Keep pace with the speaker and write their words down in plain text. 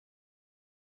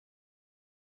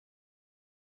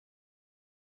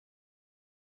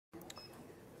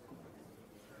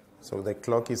So the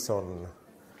clock is on.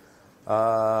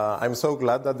 I'm so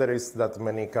glad that there is that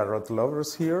many carrot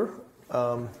lovers here.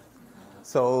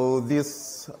 So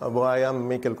I am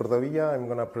Mikel Cordovilla. I'm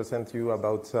going to present you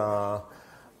about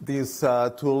this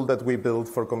tool that we built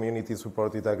for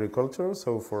community-supported agriculture.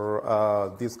 So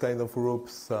for these kind of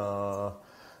groups, that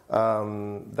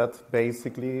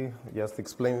basically, just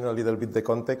explaining a little bit the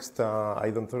context, I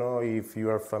don't know if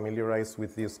you are familiarized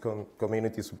with these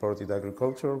community-supported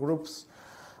agriculture groups.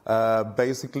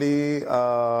 Basically,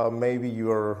 maybe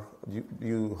you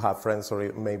have friends,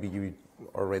 or maybe you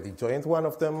already joined one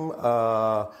of them.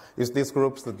 It's these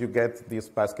groups that you get this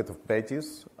basket of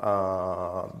veggies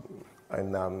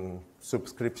and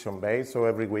subscription base. So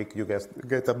every week you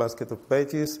get a basket of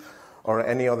veggies or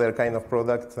any other kind of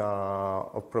product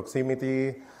of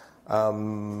proximity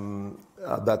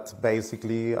that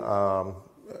basically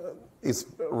is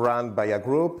run by a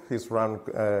group, is run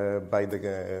by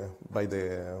the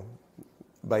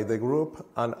group,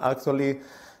 and actually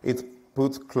it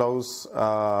puts close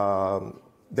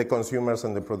the consumers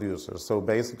and the producers. So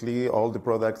basically, all the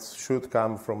products should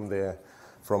come from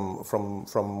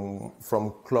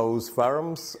close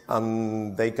farms,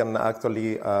 and they can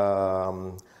actually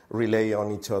rely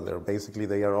on each other. Basically,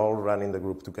 they are all running the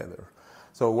group together.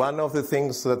 So one of the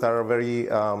things that are very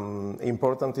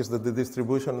important is that the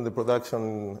distribution and the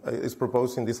production is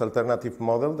proposed in this alternative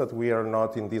model, that we are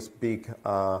not in this big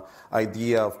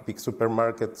idea of big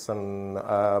supermarkets and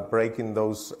breaking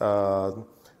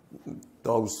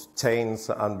those chains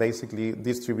and basically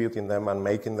distributing them and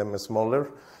making them smaller,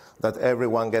 that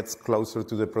everyone gets closer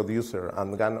to the producer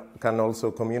and can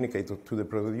also communicate to the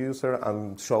producer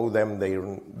and show them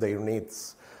their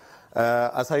needs.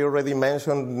 As I already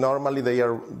mentioned, normally they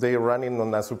are running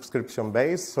on a subscription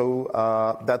base, so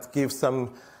that gives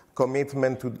some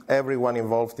commitment to everyone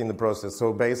involved in the process.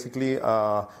 So basically,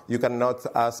 you cannot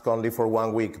ask only for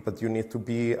 1 week, but you need to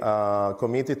be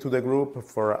committed to the group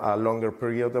for a longer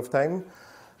period of time.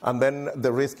 And then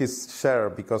the risk is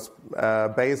shared, because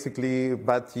basically,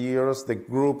 bad years, the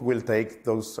group will take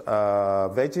those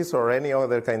veggies or any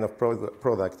other kind of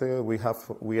product.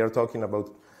 We are talking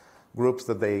about groups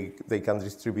that they can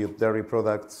distribute dairy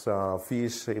products,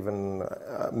 fish, even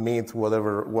meat,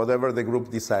 whatever the group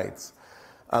decides.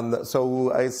 And so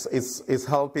it's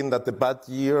helping that the bad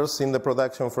years in the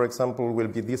production, for example, will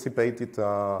be dissipated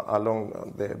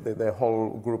along the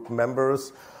whole group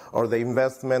members, or the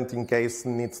investment in case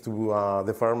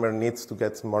the farmer needs to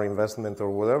get more investment or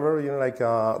whatever.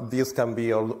 This can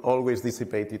be always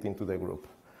dissipated into the group.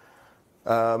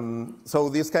 So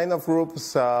these kind of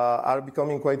groups are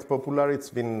becoming quite popular. It's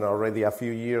been already a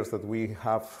few years that we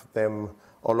have them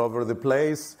all over the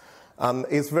place. And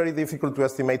it's very difficult to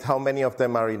estimate how many of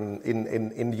them are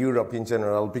in Europe in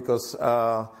general, because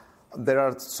there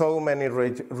are so many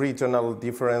regional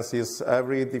differences.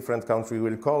 Every different country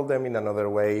will call them in another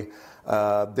way.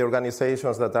 The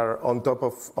organizations that are on top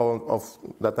of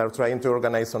that are trying to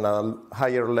organize on a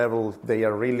higher level, they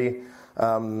are really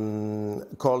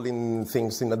calling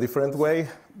things in a different way.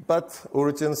 But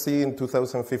Urgency in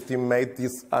 2015 made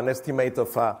this an estimate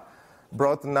of a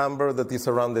broad number that is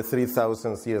around the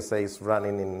 3,000 CSAs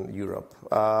running in Europe.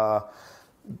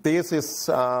 This is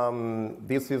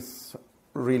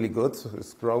really good.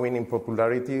 It's growing in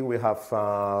popularity. We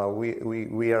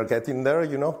are getting there.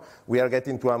 We are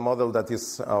getting to a model that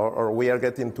is, or we are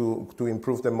getting to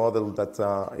improve the model that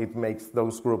it makes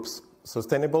those groups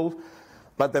sustainable.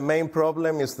 But the main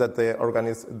problem is that the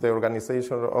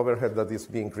organizational overhead that is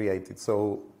being created.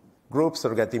 So groups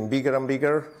are getting bigger and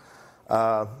bigger.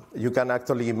 You can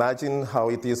actually imagine how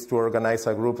it is to organize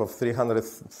a group of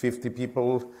 350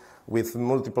 people with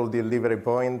multiple delivery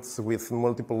points, with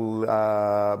multiple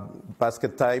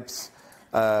basket types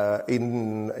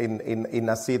in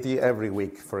a city every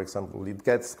week, for example. It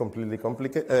gets completely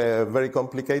very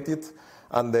complicated,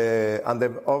 and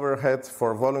the overhead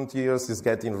for volunteers is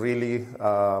getting really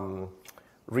a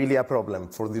problem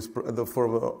for this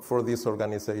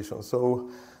organization. So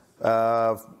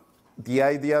the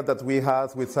idea that we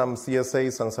had with some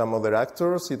CSAs and some other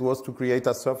actors, it was to create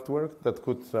a software that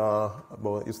could,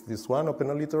 is this one,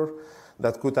 OpenOlitor,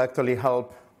 that could actually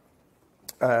help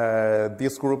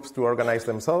these groups to organize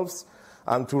themselves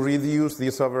and to reduce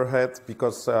this overhead,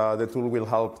 because the tool will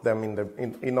help them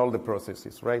in all the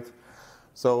processes, right?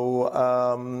 So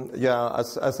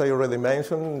as I already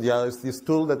mentioned, it's this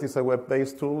tool that is a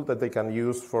web-based tool that they can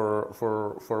use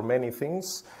for many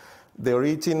things. The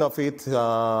origin of it,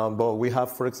 we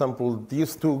have, for example,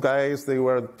 these two guys. They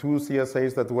were two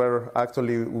CSAs that were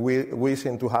actually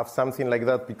wishing to have something like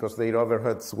that because their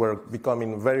overheads were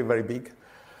becoming very, very big.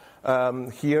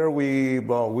 Here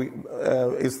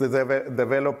it's the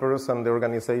developers and the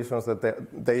organizations that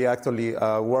they actually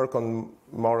work on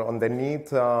more on the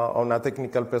need on a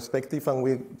technical perspective, and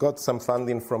we got some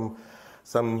funding from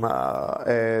some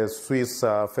Swiss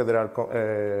federal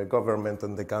government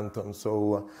and the canton.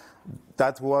 So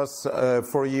that was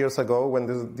 4 years ago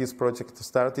when this project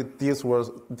started. These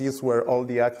were all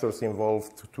the actors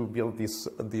involved to build this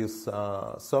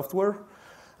software.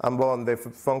 And the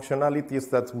functionalities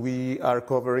that we are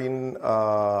covering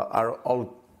are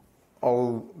all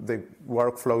the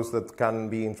workflows that can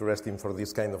be interesting for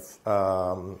this kind of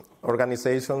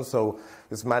organization. So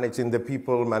it's managing the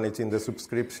people, managing the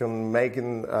subscription,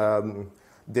 making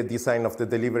the design of the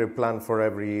delivery plan for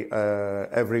every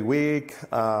week,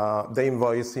 the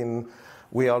invoicing.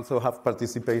 We also have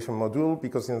participation module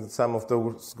because in some of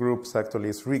those groups actually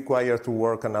it's required to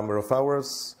work a number of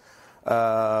hours.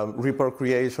 Report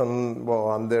creation,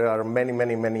 and there are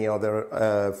many other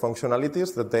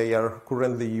functionalities that they are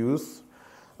currently used,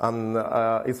 and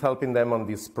it's helping them on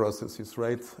these processes,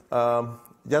 right?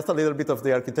 Just a little bit of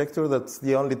the architecture. That's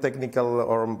the only technical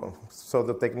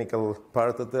the technical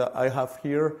part that I have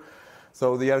here.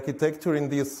 So the architecture in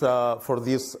this for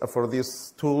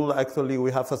this tool, actually,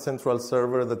 we have a central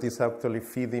server that is actually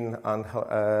feeding on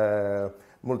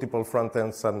multiple front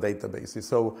ends and databases.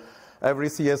 So every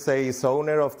CSA is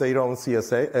owner of their own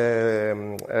CSA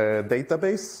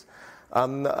database,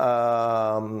 and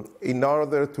in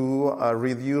order to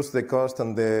reduce the cost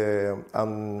and in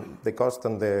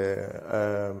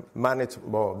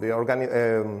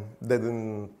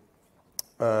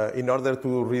order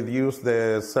to reduce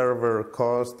the server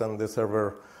cost and the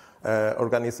server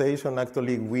organization,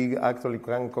 actually we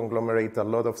can conglomerate a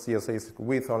lot of CSAs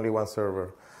with only one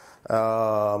server.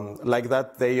 Like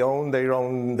that, they own their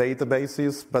own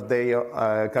databases, but they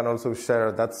can also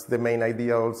share. That's the main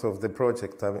idea also of the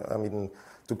project. I mean,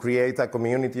 to create a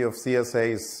community of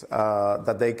CSAs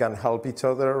that they can help each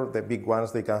other. The big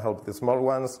ones, they can help the small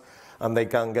ones, and they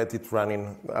can get it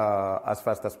running as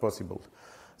fast as possible.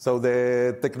 So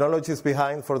the technologies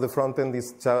behind for the front end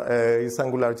is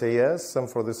AngularJS, and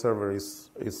for the server is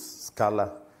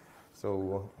Scala.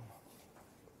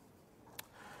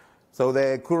 So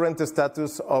the current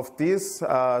status of this,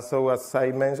 so as I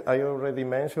already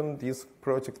mentioned, this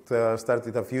project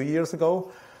started a few years ago.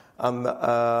 And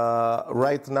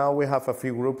right now we have a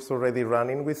few groups already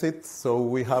running with it. So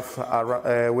we have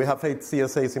 8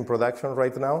 CSAs in production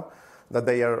right now that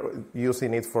they are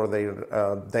using it for their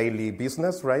daily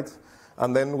business, right?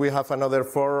 And then we have another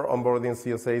 4 onboarding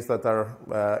CSAs that are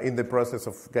in the process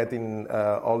of getting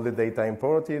all the data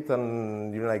imported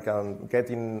and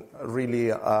getting really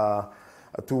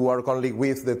to work only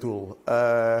with the tool.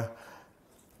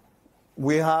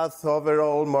 We had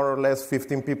overall more or less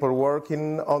 15 people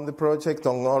working on the project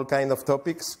on all kinds of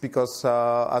topics because,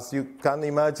 as you can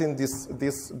imagine,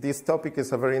 this topic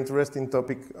is a very interesting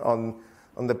topic on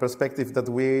the perspective that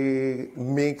we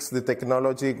mix the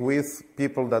technology with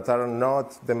people that are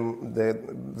not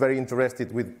very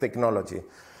interested with technology.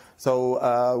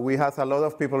 So we had a lot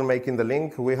of people making the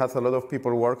link. We had a lot of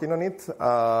people working on it,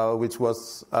 which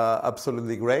was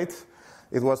absolutely great.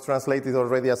 It was translated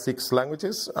already as 6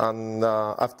 languages, and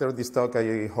after this talk,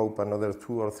 I hope another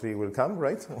 2 or 3 will come,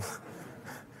 right?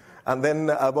 And then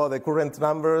about the current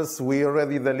numbers, we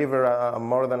already deliver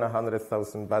more than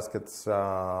 100,000 baskets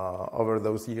over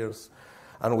those years.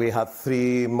 And we had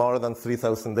more than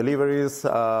 3,000 deliveries.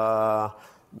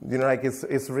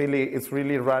 It's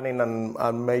really running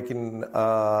and making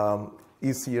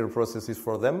easier processes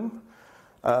for them.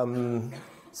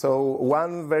 So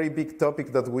one very big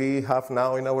topic that we have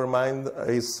now in our mind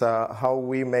is how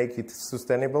we make it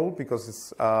sustainable, because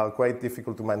it's quite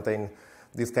difficult to maintain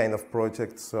this kind of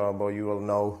projects, but you all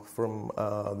know from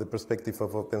the perspective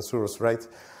of open source, right?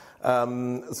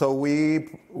 So we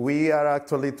are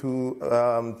actually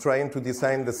trying to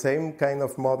design the same kind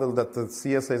of model that the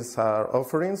CSAs are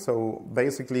offering. So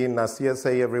basically in a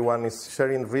CSA, everyone is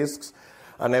sharing risks,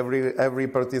 and every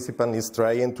participant is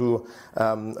trying to,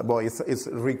 it's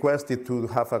requested to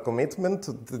have a commitment.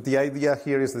 The idea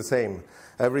here is the same.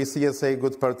 Every CSA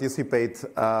could participate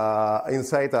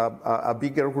inside a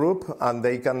bigger group, and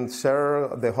they can share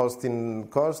the hosting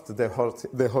cost,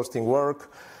 the hosting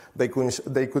work. They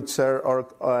could share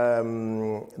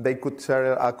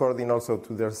according also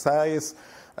to their size,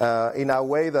 in a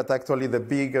way that actually the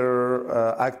bigger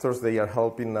actors, they are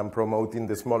helping and promoting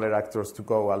the smaller actors to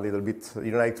go a little bit,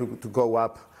 to go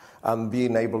up and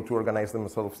being able to organize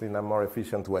themselves in a more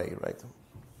efficient way, right?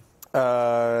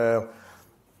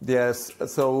 Yes,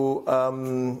 so,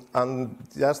 and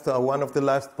just one of the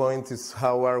last points is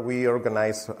how are we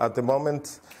organized? At the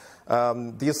moment,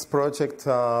 This project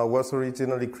was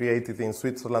originally created in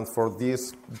Switzerland for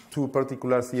these two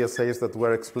particular CSAs that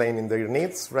were explaining their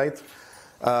needs, right?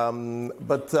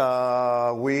 But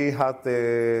we had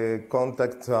the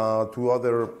contact to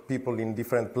other people in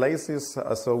different places,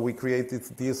 so we created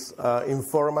this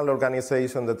informal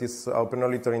organization that is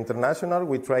OpenOlitor International.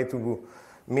 We try to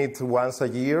meet once a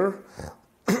year,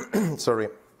 sorry,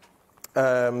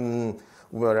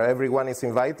 where everyone is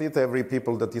invited, every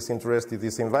people that is interested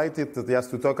is invited,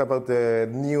 just to talk about the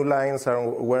new lines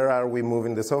and where are we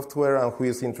moving the software and who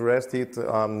is interested,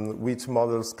 which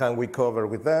models can we cover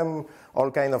with them,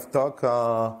 all kind of talk.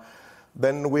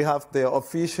 Then we have the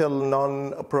official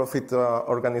non-profit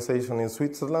organization in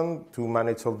Switzerland to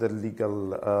manage all the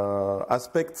legal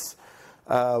aspects.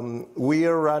 We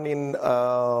are running,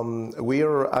 we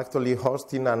are actually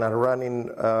hosting and are running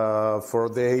for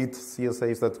the 8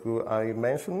 CSAs that I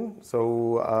mentioned.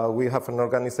 So we have an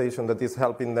organization that is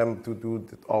helping them to do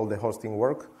all the hosting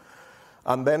work.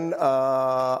 And then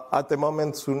at the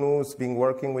moment, Sunu's been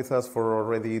working with us for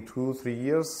already 2-3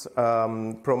 years,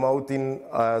 promoting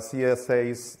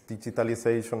CSA's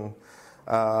digitalization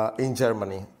in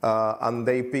Germany, and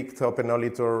they picked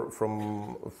OpenOlitor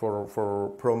for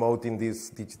promoting this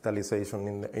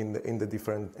digitalization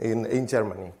in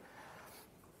Germany.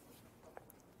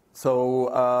 So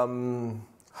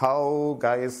how,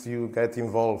 guys, you get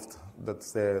involved?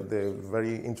 That's the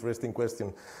very interesting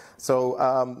question. So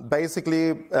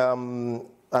basically,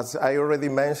 as I already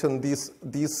mentioned,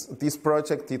 this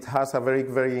project, it has a very,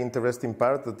 very interesting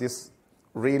part that is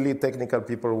really technical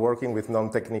people working with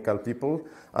non-technical people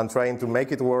and trying to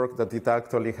make it work, that it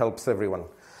actually helps everyone.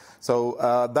 So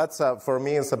that's, for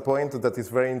me, is a point that is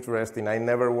very interesting. I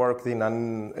never worked in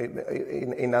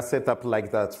a setup like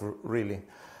that, really.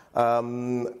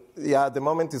 Yeah, at the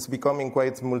moment it's becoming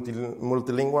quite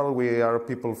multilingual. We are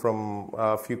people from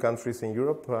a few countries in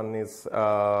Europe, and it's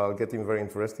getting very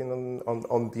interesting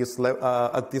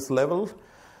at this level.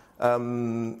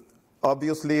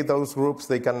 Obviously, those groups,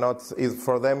 they cannot,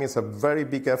 for them it's a very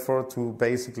big effort to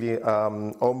basically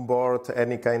onboard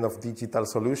any kind of digital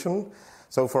solution.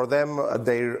 So for them,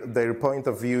 their point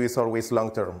of view is always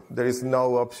long-term. There is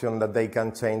no option that they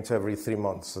can change every 3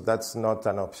 months. That's not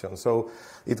an option. So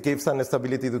it gives an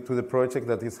stability to the project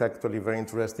that is actually very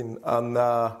interesting. And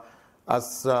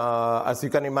as you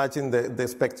can imagine, the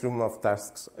spectrum of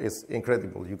tasks is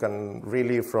incredible. You can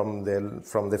really, from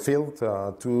the field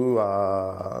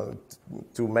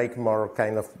to make more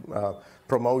kind of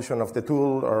promotion of the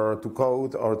tool, or to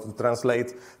code, or to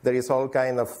translate. There is all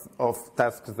kind of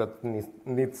tasks that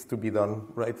needs to be done,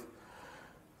 right?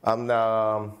 And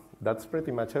that's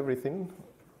pretty much everything.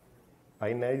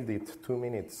 I nailed it, 2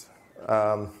 minutes.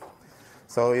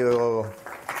 So you.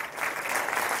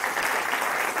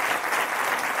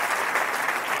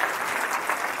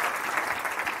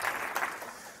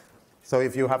 So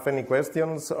if you have any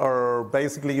questions, or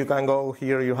basically you can go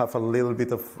here, you have a little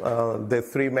bit of the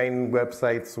 3 main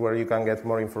websites where you can get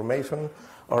more information,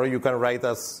 or you can write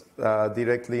us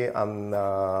directly, and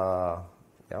yeah.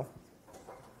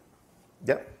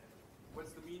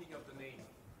 What's the meaning of the name?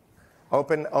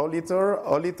 OpenOlitor.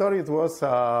 Olitor, it was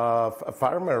a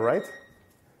farmer, right?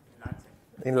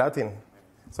 In Latin.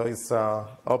 So it's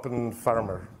open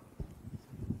farmer.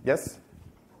 Yes?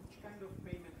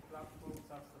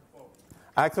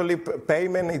 Actually,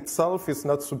 payment itself is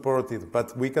not supported,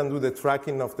 but we can do the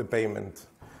tracking of the payment.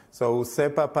 So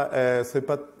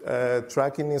SEPA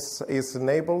tracking is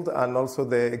enabled, and also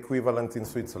the equivalent in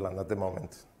Switzerland at the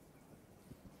moment.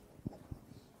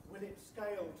 Will it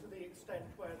scale to the extent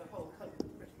where pretty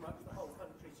much the whole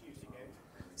country is using it?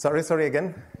 Sorry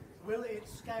again? Will it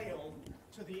scale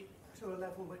to a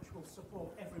level which will support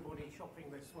everybody shopping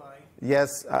this way?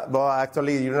 Yes, well,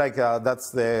 actually,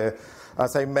 that's the,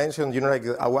 as I mentioned,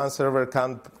 one server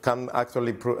can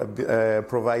actually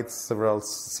provide several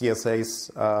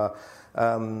CSAs.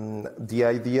 The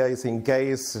idea is, in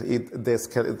case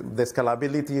the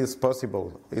scalability is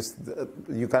possible,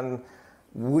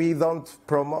 we don't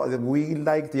promote, we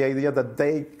like the idea that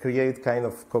they create kind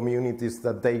of communities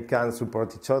that they can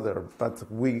support each other, but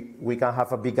we can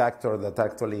have a big actor that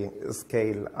actually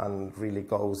scale and really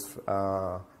goes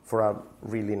for a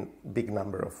really big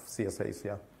number of CSAs,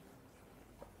 yeah.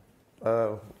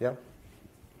 Yeah.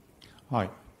 Hi,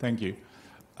 thank you.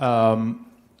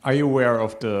 Are you aware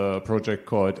of the project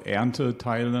called Ernte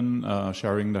teilen,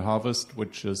 sharing the harvest,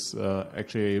 which is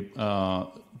actually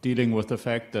dealing with the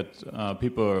fact that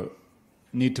people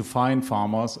need to find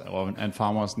farmers, and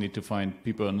farmers need to find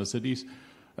people in the cities?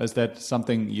 Is that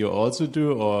something you also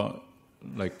do, or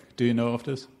do you know of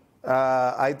this?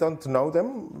 I don't know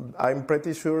them. I'm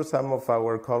pretty sure some of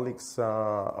our colleagues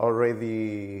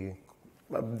already,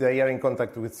 they are in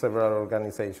contact with several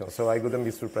organizations, so I wouldn't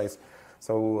be surprised.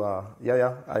 So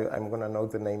I'm going to know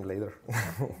the name later.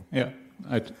 Yeah,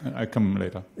 I come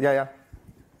later. Yeah.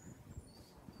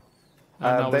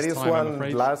 There is time,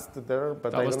 one last there,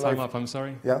 but I don't know. That was time up, I'm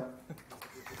sorry. Yeah.